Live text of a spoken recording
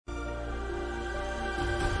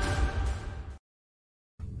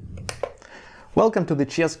Welcome to the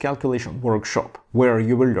chess calculation workshop, where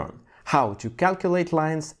you will learn how to calculate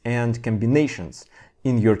lines and combinations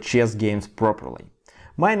in your chess games properly.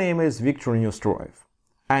 My name is Viktor Neustroev.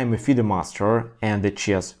 I am a FIDE master and a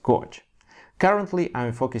chess coach. Currently, I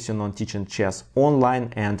am focusing on teaching chess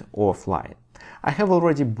online and offline. I have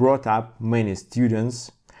already brought up many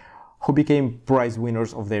students who became prize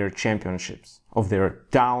winners of their championships, of their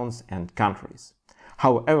towns and countries.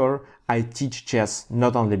 However, I teach chess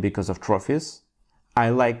not only because of trophies. I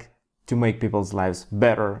like to make people's lives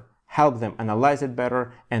better, help them analyze it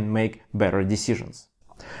better, and make better decisions.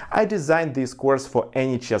 I designed this course for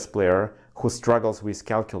any chess player who struggles with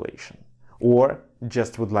calculation, or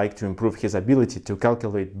just would like to improve his ability to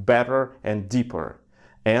calculate better and deeper,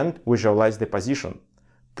 and visualize the position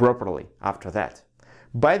properly after that.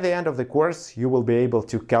 By the end of the course, you will be able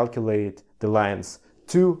to calculate the lines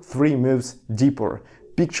 2-3 moves deeper,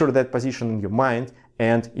 picture that position in your mind,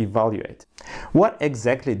 and evaluate. What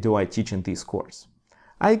exactly do I teach in this course?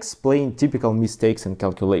 I explain typical mistakes in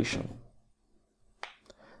calculation.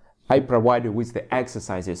 I provide you with the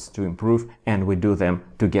exercises to improve, and we do them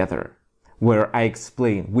together, where I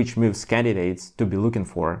explain which moves candidates to be looking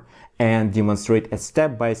for and demonstrate a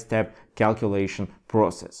step-by-step calculation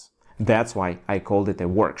process. That's why I called it a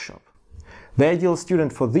workshop. The ideal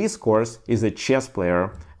student for this course is a chess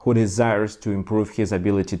player who desires to improve his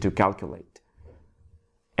ability to calculate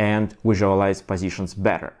and visualize positions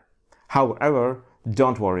better. However,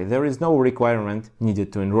 don't worry, there is no requirement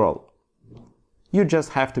needed to enroll. You just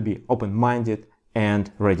have to be open-minded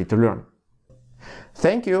and ready to learn.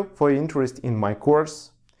 Thank you for your interest in my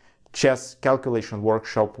course, Chess Calculation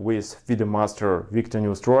Workshop with FIDE Master Viktor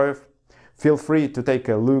Neustroev. Feel free to take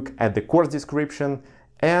a look at the course description,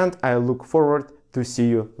 and I look forward to see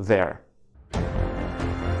you there.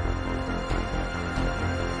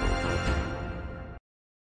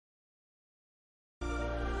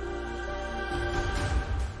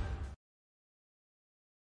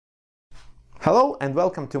 Hello and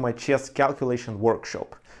welcome to my chess calculation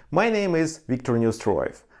workshop. My name is Viktor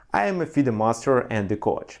Neustroev. I am a FIDE master and a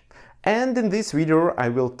coach. And in this video I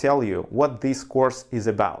will tell you what this course is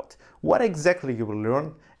about, what exactly you will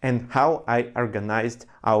learn, and how I organized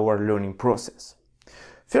our learning process.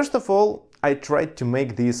 First of all, I tried to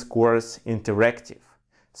make this course interactive.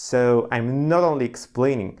 So I'm not only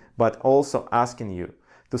explaining, but also asking you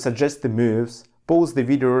to suggest the moves, pause the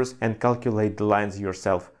videos and calculate the lines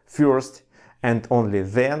yourself first, and only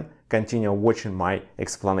then continue watching my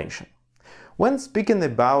explanation. When speaking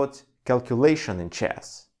about calculation in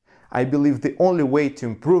chess, I believe the only way to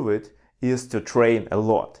improve it is to train a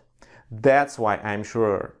lot. That's why I'm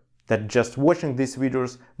sure that just watching these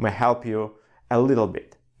videos may help you a little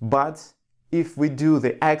bit. But if we do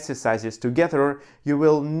the exercises together, you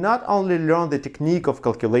will not only learn the technique of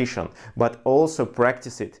calculation, but also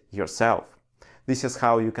practice it yourself. This is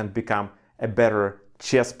how you can become a better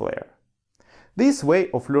chess player. This way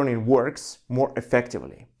of learning works more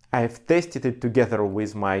effectively. I have tested it together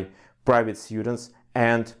with my private students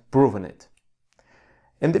and proven it.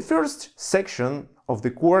 In the first section of the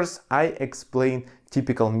course, I explain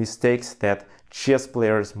typical mistakes that chess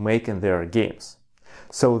players make in their games,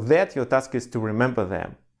 so that your task is to remember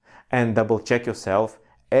them and double-check yourself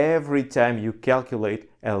every time you calculate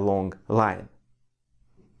a long line.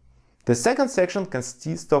 The second section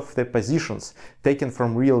consists of the positions taken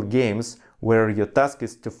from real games, where your task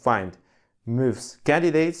is to find moves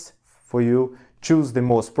candidates for you, choose the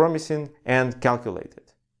most promising and calculate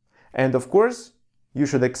it. And of course, you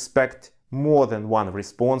should expect more than one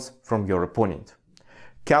response from your opponent.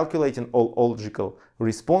 Calculating all logical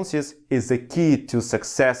responses is the key to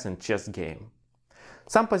success in chess game.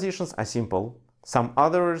 Some positions are simple, some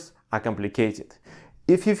others are complicated.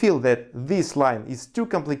 If you feel that this line is too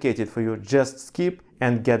complicated for you, just skip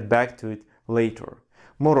and get back to it later.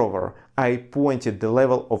 Moreover, I pointed the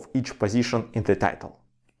level of each position in the title.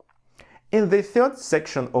 In the third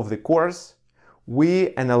section of the course,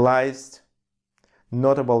 we analyzed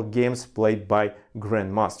notable games played by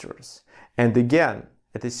grandmasters. And again,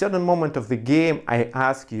 at a certain moment of the game, I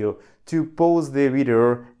ask you to pause the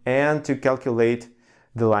video and to calculate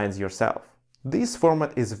the lines yourself. This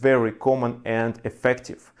format is very common and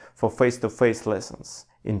effective for face-to-face lessons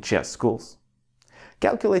in chess schools.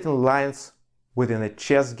 Calculating lines within a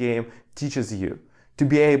chess game teaches you to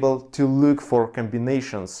be able to look for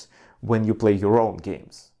combinations when you play your own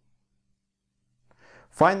games.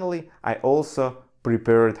 Finally, I also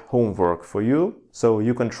prepared homework for you, so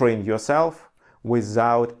you can train yourself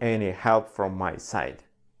without any help from my side.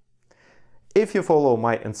 If you follow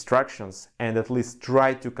my instructions and at least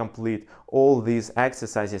try to complete all these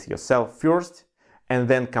exercises yourself first, and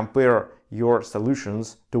then compare your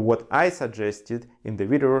solutions to what I suggested in the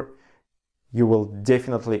video, you will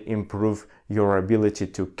definitely improve your ability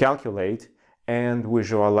to calculate and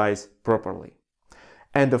visualize properly.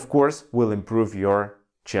 And of course, will improve your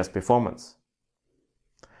chess performance.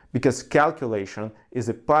 Because calculation is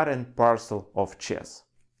a part and parcel of chess.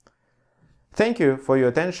 Thank you for your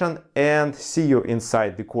attention and see you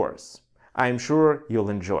inside the course. I'm sure you'll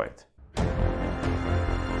enjoy it.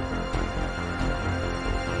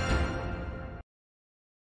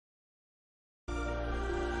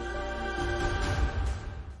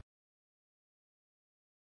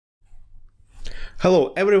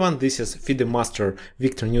 Hello everyone, this is FIDE Master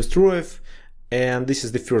Viktor Neustroev, and this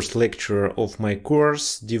is the first lecture of my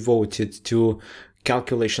course devoted to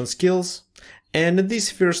calculation skills. And in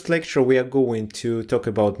this first lecture we are going to talk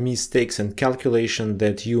about mistakes and calculation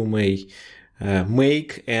that you may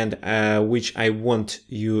make and which I want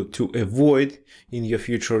you to avoid in your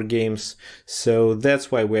future games. So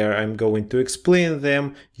that's why where I'm going to explain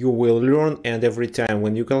them, you will learn, and every time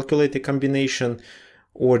when you calculate a combination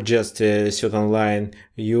or just a certain line,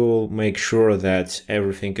 you'll make sure that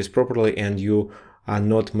everything is properly and you are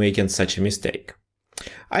not making such a mistake.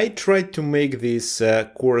 I tried to make this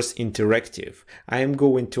course interactive. I am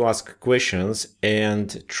going to ask questions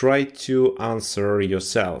and try to answer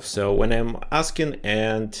yourself. So when I'm asking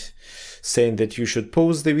and saying that you should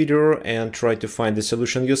pause the video and try to find the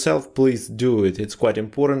solution yourself, please do it. It's quite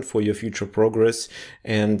important for your future progress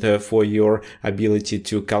and for your ability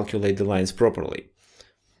to calculate the lines properly.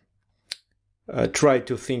 Try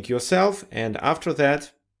to think yourself, and after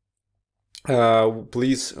that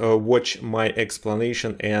please watch my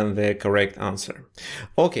explanation and the correct answer.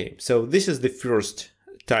 Okay, so this is the first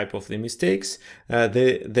type of the mistakes.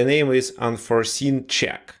 The name is unforeseen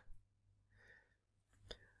check.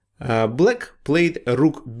 Black played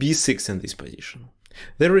rook b6 in this position.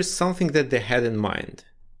 There is something that they had in mind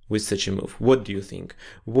with such a move. What do you think?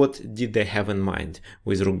 What did they have in mind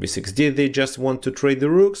with rook b6? Did they just want to trade the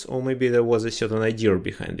rooks, or maybe there was a certain idea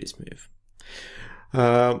behind this move?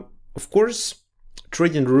 Of course,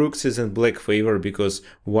 trading rooks is in black favor because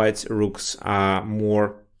white's rooks are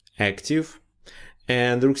more active,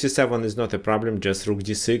 and rook c7 is not a problem, just rook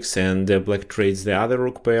d6, and black trades the other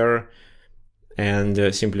rook pair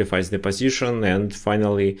and simplifies the position and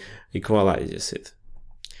finally equalizes it.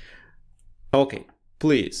 Okay.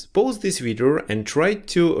 Please pause this video and try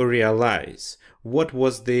to realize what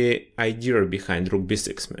was the idea behind rook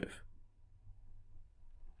b6 move.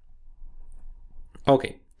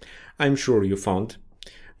 Okay, I'm sure you found,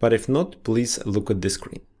 but if not, please look at the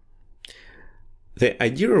screen. The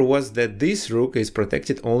idea was that this rook is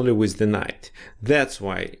protected only with the knight. That's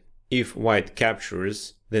why if white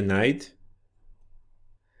captures the knight,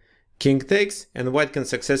 king takes and white can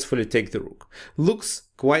successfully take the rook. Looks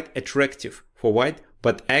quite attractive for white,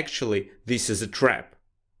 but actually this is a trap.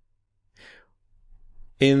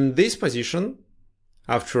 In this position,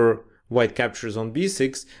 after white captures on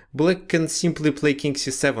b6, black can simply play king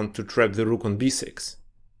c7 to trap the rook on b6.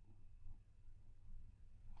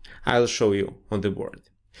 I'll show you on the board.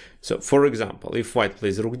 So for example, if white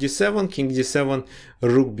plays rook d7, king d7,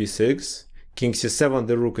 rook b6, king c7,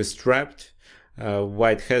 the rook is trapped.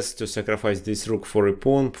 White has to sacrifice this rook for a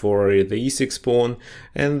pawn, for the e6 pawn,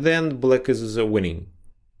 and then black is winning.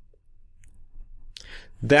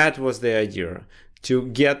 That was the idea, to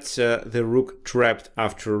get the rook trapped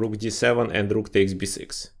after rook d7 and rook takes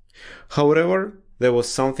b6. However, there was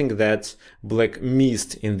something that black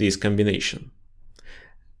missed in this combination.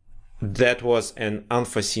 That was an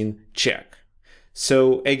unforeseen check.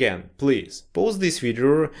 So again, please pause this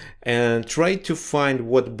video and try to find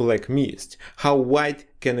what black missed, how white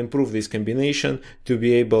can improve this combination to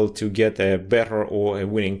be able to get a better or a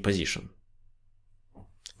winning position.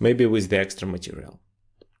 Maybe with the extra material.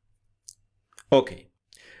 Okay,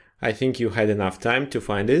 I think you had enough time to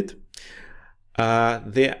find it.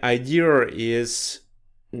 The idea is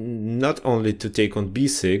not only to take on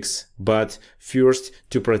b6, but first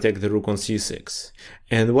to protect the rook on c6.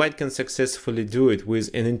 And white can successfully do it with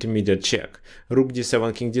an intermediate check. Rook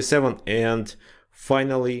d7, king d7, and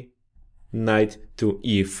finally knight to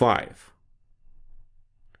e5.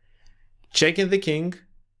 Checking the king,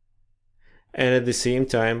 and at the same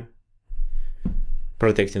time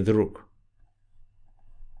protecting the rook.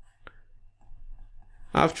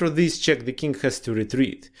 After this check, the king has to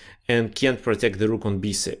retreat and can't protect the rook on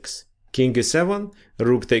b6. King e7,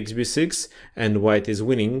 rook takes b6, and white is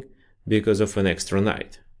winning because of an extra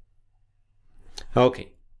knight.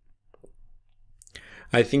 Okay,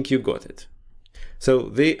 I think you got it. So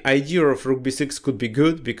the idea of rook b6 could be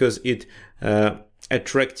good because it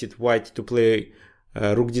attracted white to play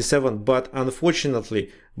rook d7, but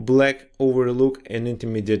unfortunately black overlooked an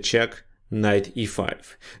intermediate check, knight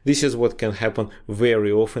e5. This is what can happen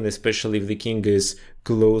very often, especially if the king is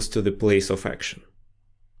close to the place of action.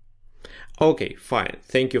 Okay, fine.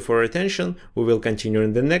 Thank you for your attention. We will continue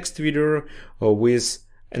in the next video with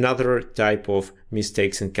another type of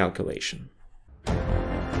mistakes in calculation.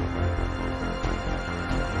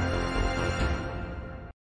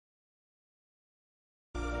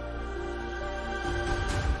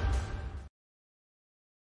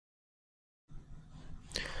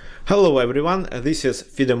 Hello everyone, this is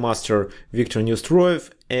FIDE Master Viktor Neustroev,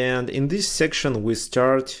 and in this section we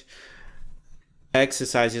start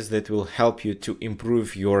exercises that will help you to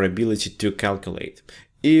improve your ability to calculate.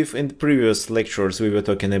 If in the previous lectures we were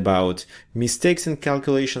talking about mistakes in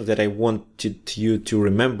calculations that I wanted you to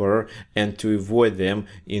remember and to avoid them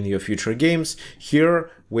in your future games, here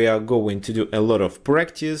we are going to do a lot of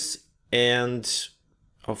practice, and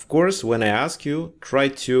of course, when I ask you, try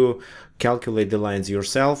to calculate the lines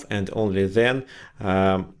yourself and only then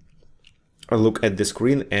look at the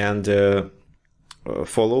screen and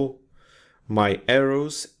follow my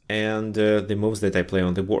arrows and the moves that I play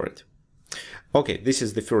on the board. Okay, this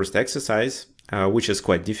is the first exercise, which is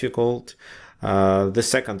quite difficult. The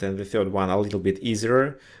second and the third one are a little bit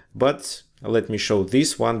easier, but let me show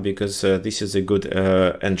this one because this is a good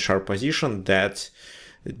and sharp position that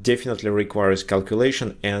definitely requires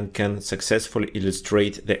calculation and can successfully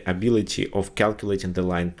illustrate the ability of calculating the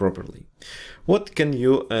line properly. What can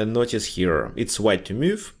you notice here? It's white to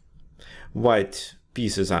move. White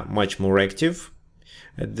pieces are much more active.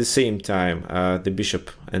 At the same time, the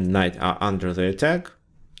bishop and knight are under the attack.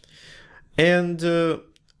 And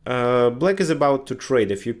black is about to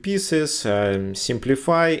trade a few pieces,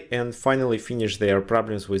 simplify, and finally finish their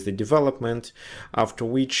problems with the development, after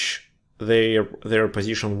which their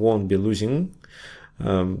position won't be losing.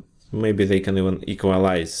 Maybe they can even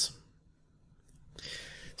equalize.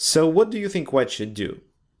 So what do you think white should do?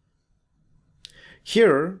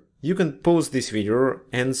 Here you can pause this video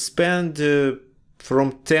and spend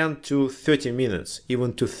from 10 to 30 minutes,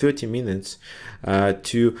 even to 30 minutes,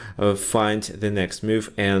 to find the next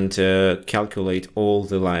move and calculate all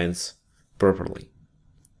the lines properly.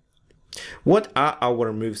 What are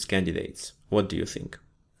our moves candidates? What do you think?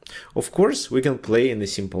 Of course, we can play in a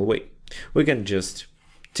simple way. We can just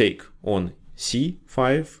take on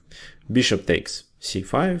c5, bishop takes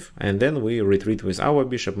c5, and then we retreat with our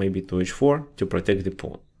bishop maybe to h4 to protect the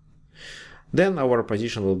pawn. Then our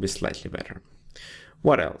position will be slightly better.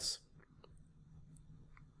 What else?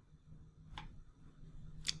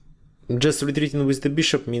 Just retreating with the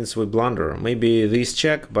bishop means we blunder. Maybe this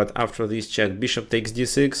check, but after this check, bishop takes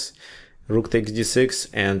d6, rook takes d6,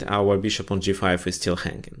 and our bishop on g5 is still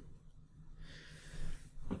hanging.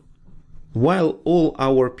 While all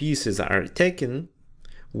our pieces are taken,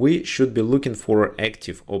 we should be looking for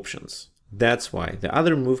active options. That's why the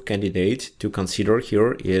other move candidate to consider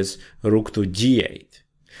here is rook to d8.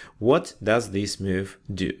 What does this move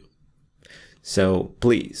do? So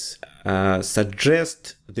please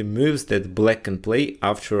suggest the moves that black can play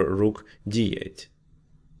after rook d8.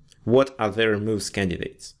 What are their moves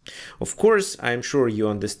candidates? Of course, I'm sure you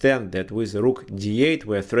understand that with rook d8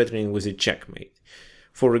 we're threatening with a checkmate.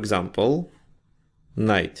 For example,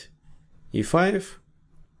 knight e5,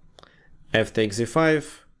 f takes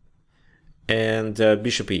e5, and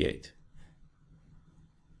bishop e8.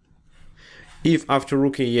 If after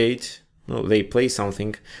rook e8 they play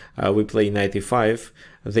something, we play knight e5,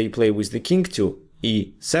 they play with the king to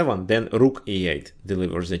e7, then rook e8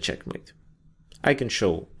 delivers the checkmate. I can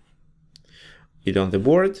show it on the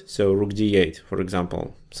board. So rook d8, for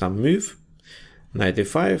example, some move, knight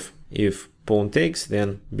e5, if pawn takes,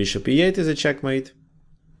 then bishop e8 is a checkmate.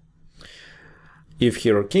 If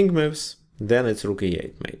here king moves, then it's rook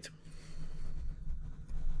e8 mate.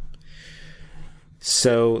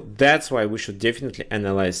 So that's why we should definitely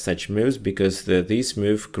analyze such moves, because this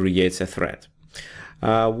move creates a threat.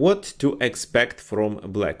 What to expect from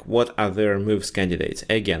black? What are their moves candidates?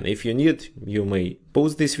 Again, if you need, you may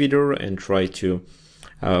pause this video and try to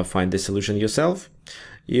find the solution yourself.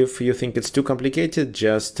 If you think it's too complicated,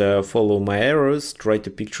 just follow my arrows, try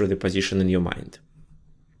to picture the position in your mind.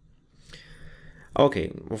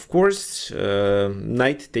 Okay, of course,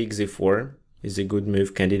 knight takes e4 is a good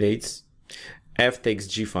move candidate. F takes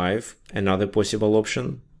g5, another possible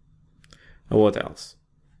option. What else?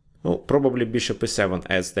 Well, probably bishop e7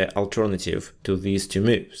 as the alternative to these two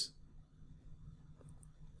moves.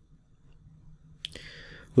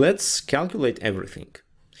 Let's calculate everything.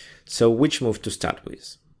 So which move to start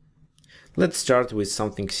with? Let's start with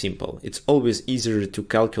something simple. It's always easier to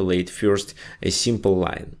calculate first a simple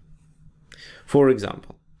line. For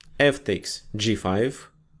example, f takes g5,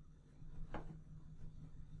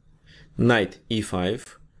 knight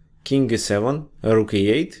e5, king e7, rook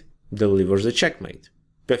e8 delivers a checkmate.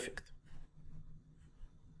 Perfect.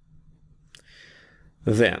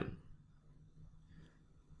 Then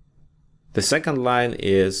the second line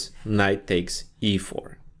is knight takes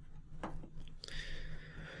e4.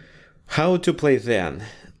 How to play then?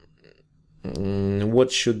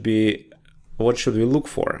 What should we look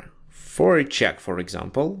for? For a check, for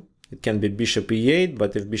example, it can be bishop e8,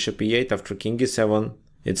 but if bishop e8 after king e7,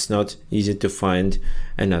 it's not easy to find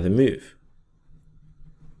another move.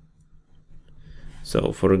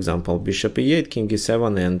 So, for example, bishop e8, king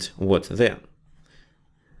e7, and what then?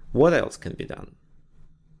 What else can be done?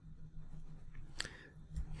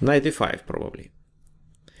 Knight e5 probably.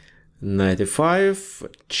 Knight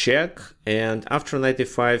e5, check, and after knight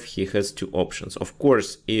e5 he has two options. Of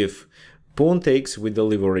course, if pawn takes, we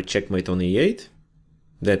deliver a checkmate on e8.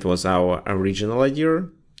 That was our original idea.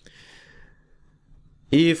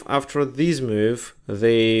 If after this move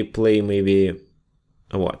they play maybe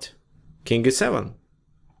what? King e7.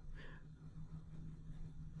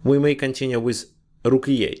 We may continue with rook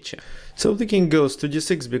e8 check. So the king goes to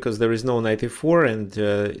d6 because there is no knight e4 and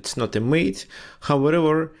it's not a mate.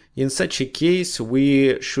 However, in such a case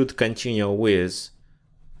we should continue with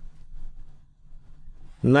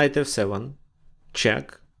knight f7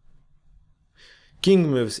 check.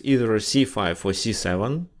 King moves either c5 or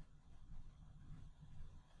c7.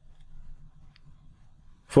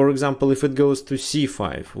 For example, if it goes to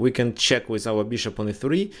c5, we can check with our bishop on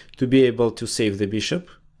e3 to be able to save the bishop.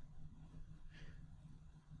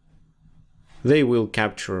 They will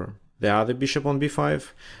capture the other bishop on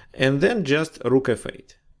b5, and then just rook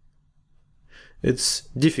f8. It's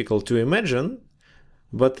difficult to imagine,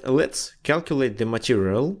 but let's calculate the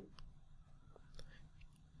material.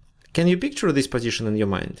 Can you picture this position in your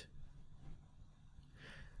mind?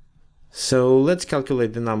 So let's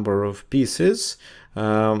calculate the number of pieces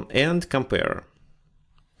and compare.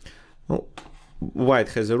 Well, white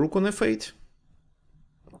has a rook on f8,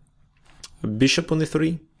 bishop on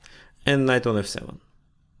e3, and knight on f7.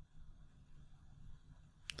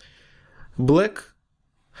 Black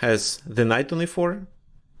has the knight on e4,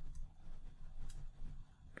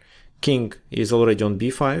 king is already on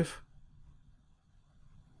b5,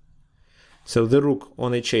 so the rook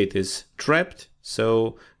on h8 is trapped,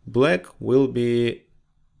 so black will be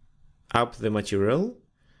up the material,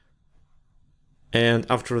 and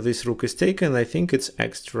after this rook is taken, I think it's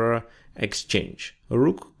extra exchange,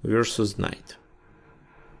 rook versus knight.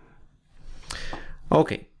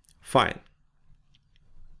 Okay, fine.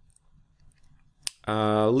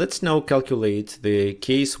 Let's now calculate the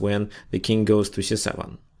case when the king goes to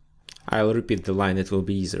c7. I'll repeat the line, it will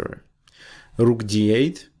be easier. Rook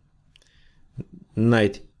d8,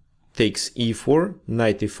 knight takes e4,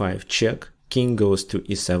 knight e5 check, king goes to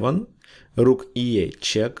e7, rook e8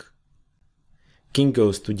 check, king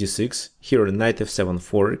goes to d6, here knight f7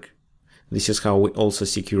 fork. This is how we also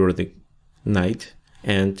secure the knight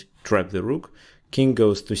and trap the rook. King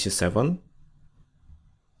goes to c7,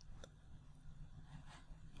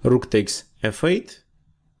 rook takes f8,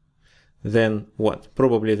 then what?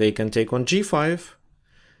 Probably they can take on g5,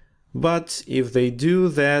 but if they do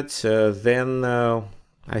that, then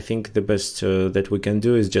I think the best that we can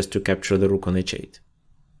do is just to capture the rook on h8.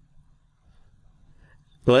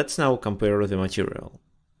 Let's now compare the material.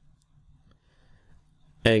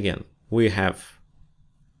 Again, we have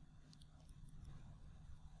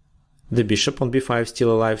the bishop on b5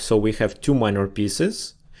 still alive, so we have two minor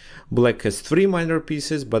pieces. Black has three minor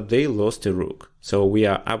pieces, but they lost a rook, so we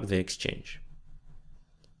are up the exchange.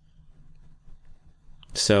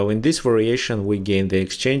 So in this variation we gain the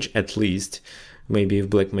exchange at least, maybe if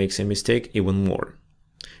black makes a mistake, even more,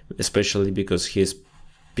 especially because his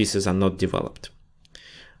pieces are not developed.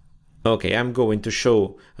 Okay, I'm going to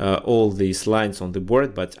show all these lines on the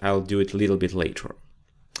board, but I'll do it a little bit later.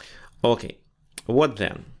 Okay, what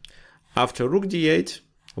then? After rook d8,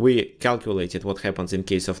 we calculated what happens in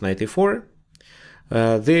case of knight e4.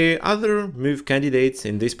 The other move candidates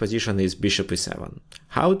in this position is bishop e7.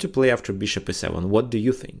 How to play after bishop e7? What do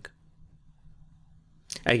you think?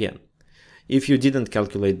 Again, if you didn't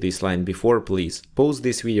calculate this line before, please pause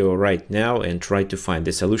this video right now and try to find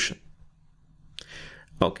the solution.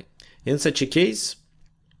 Okay, in such a case,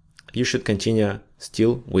 you should continue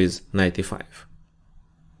still with knight e5.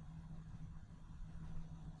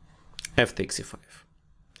 F takes e5.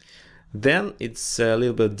 Then it's a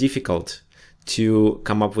little bit difficult to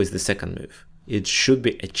come up with the second move. It should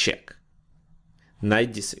be a check.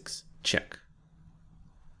 knight d6, check.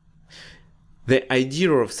 The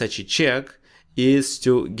idea of such a check is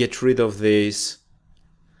to get rid of this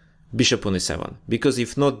bishop on e7, because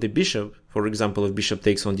if not the bishop, for example, if bishop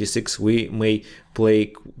takes on d6, we may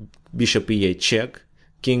play bishop e8 check,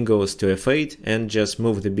 king goes to f8, and just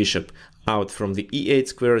move the bishop out from the e8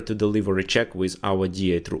 square to deliver a check with our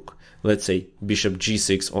d8 rook. Let's say bishop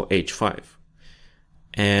g6 or h5.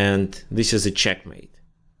 And this is a checkmate.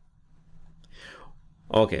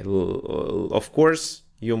 Okay, of course,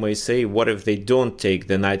 you may say, what if they don't take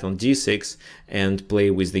the knight on d6 and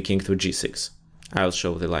play with the king to g6? I'll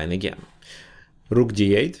show the line again. Rook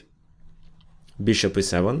d8, bishop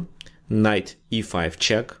e7, knight e5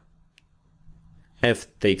 check, f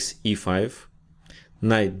takes e5,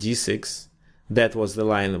 knight d6. That was the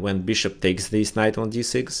line when bishop takes this knight on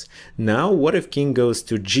d6. Now, what if king goes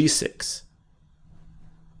to g6?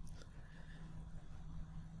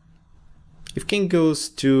 If king goes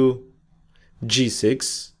to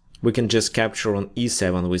g6, we can just capture on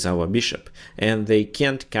e7 with our bishop, and they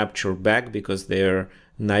can't capture back because their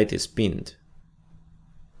knight is pinned.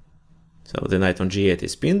 So the knight on g8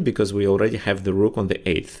 is pinned because we already have the rook on the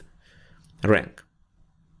 8th rank.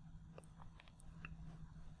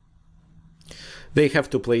 They have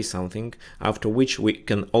to play something, after which we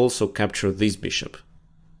can also capture this bishop.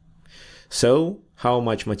 So how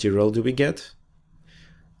much material do we get?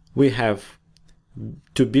 We have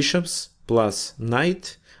two bishops plus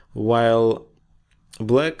knight, while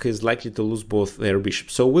black is likely to lose both their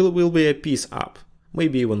bishops. So we'll be a piece up,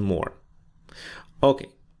 maybe even more. Okay.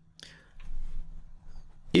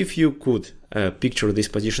 If you could picture this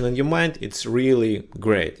position in your mind, it's really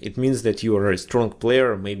great. It means that you are a strong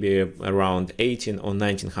player, maybe around 18 or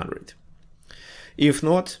 1900. If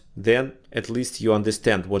not, then at least you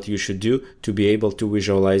understand what you should do to be able to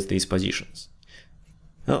visualize these positions.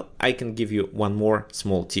 Now, I can give you one more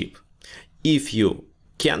small tip. If you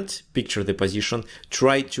can't picture the position,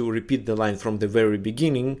 try to repeat the line from the very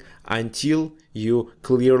beginning until you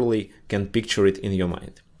clearly can picture it in your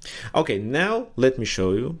mind. Okay, now let me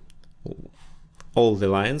show you all the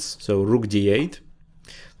lines. So rook d8.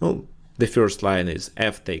 Well, the first line is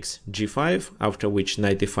f takes g5, after which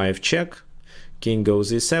knight e5 check, king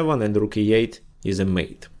goes e7, and rook e8 is a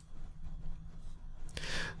mate.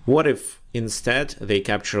 What if instead they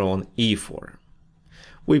capture on e4?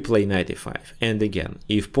 We play knight e5, and again,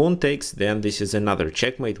 if pawn takes, then this is another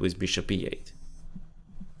checkmate with bishop e8.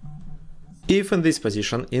 If in this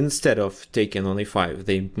position, instead of taking on e5,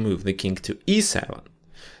 they move the king to e7,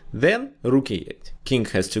 then rook e8. King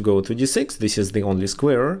has to go to d6, this is the only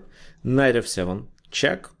square, knight f7,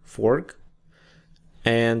 check, fork,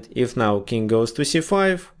 and if now king goes to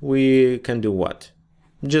c5, we can do what?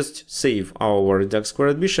 Just save our dark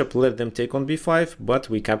squared bishop, let them take on b5, but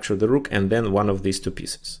we capture the rook and then one of these two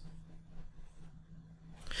pieces.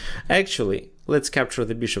 Actually, let's capture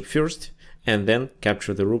the bishop first and then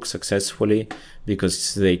capture the rook successfully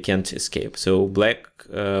because they can't escape. So black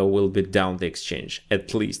will be down the exchange,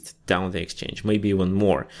 at least down the exchange, maybe even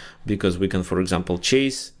more, because we can, for example,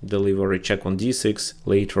 chase, deliver a check on d6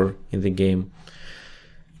 later in the game.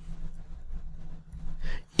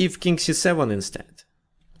 If king c7 instead,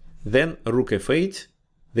 then rook f8,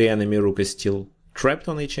 the enemy rook is still trapped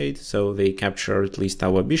on h8, so they capture at least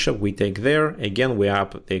our bishop, we take there, again we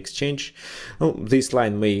up the exchange. Oh, this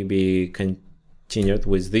line may be continued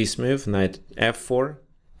with this move, knight f4,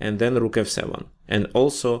 and then rook f7. And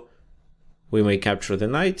also we may capture the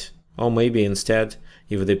knight, or maybe instead,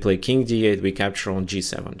 if they play king d8, we capture on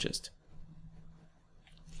g7 just.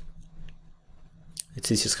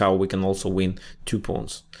 This is how we can also win two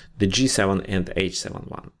pawns, the g7 and h7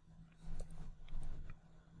 one.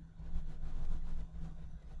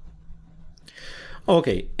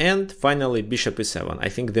 Okay, and finally bishop e7, I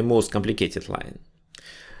think the most complicated line.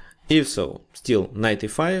 If so, still knight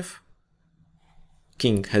e5,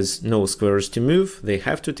 king has no squares to move, they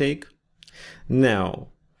have to take. Now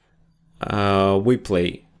we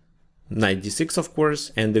play knight d6 of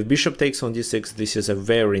course, and if bishop takes on d6, this is a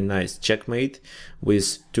very nice checkmate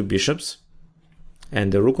with two bishops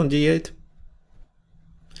and the rook on d8.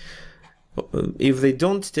 If they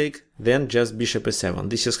don't take, then just bishop e7.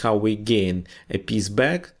 This is how we gain a piece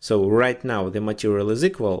back. So right now the material is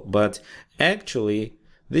equal, but actually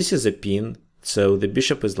this is a pin, so the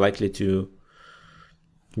bishop is likely to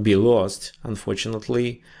be lost,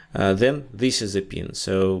 unfortunately. Then this is a pin,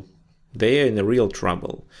 so they are in a real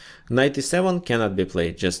trouble. Knight e7 cannot be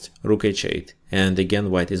played, just rook h8, and again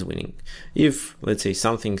white is winning. If, let's say,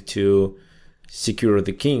 something to secure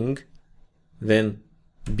the king, then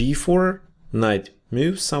b4, knight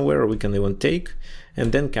moves somewhere, we can even take,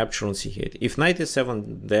 and then capture on c8. If knight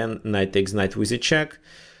e7, then knight takes knight with a check,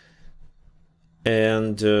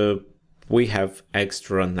 and we have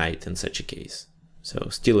extra knight in such a case. So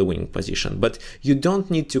still a winning position, but you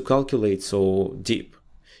don't need to calculate so deep.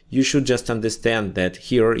 You should just understand that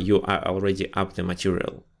here you are already up the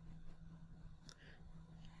material.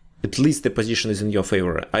 At least the position is in your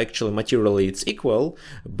favor. Actually, materially it's equal,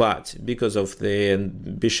 but because of the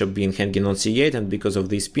bishop being hanging on c8 and because of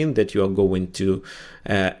the spin that you are going to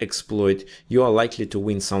exploit, you are likely to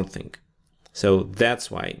win something. So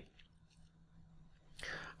that's why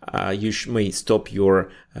you may stop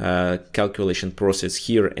your calculation process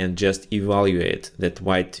here and just evaluate that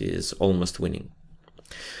white is almost winning.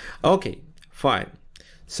 Okay, fine.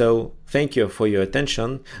 So thank you for your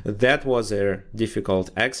attention. That was a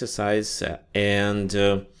difficult exercise, and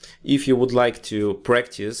if you would like to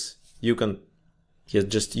practice, you can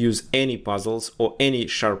just use any puzzles or any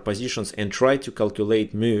sharp positions and try to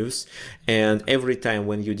calculate moves. And every time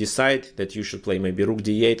when you decide that you should play maybe rook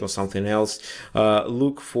d8 or something else,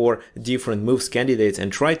 look for different moves candidates and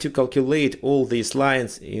try to calculate all these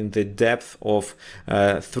lines in the depth of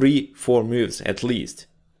 3-4 moves at least.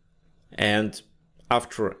 And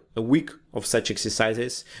after a week of such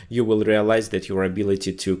exercises, you will realize that your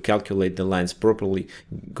ability to calculate the lines properly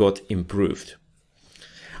got improved.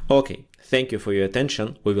 Okay, thank you for your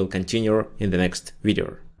attention. We will continue in the next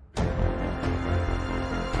video.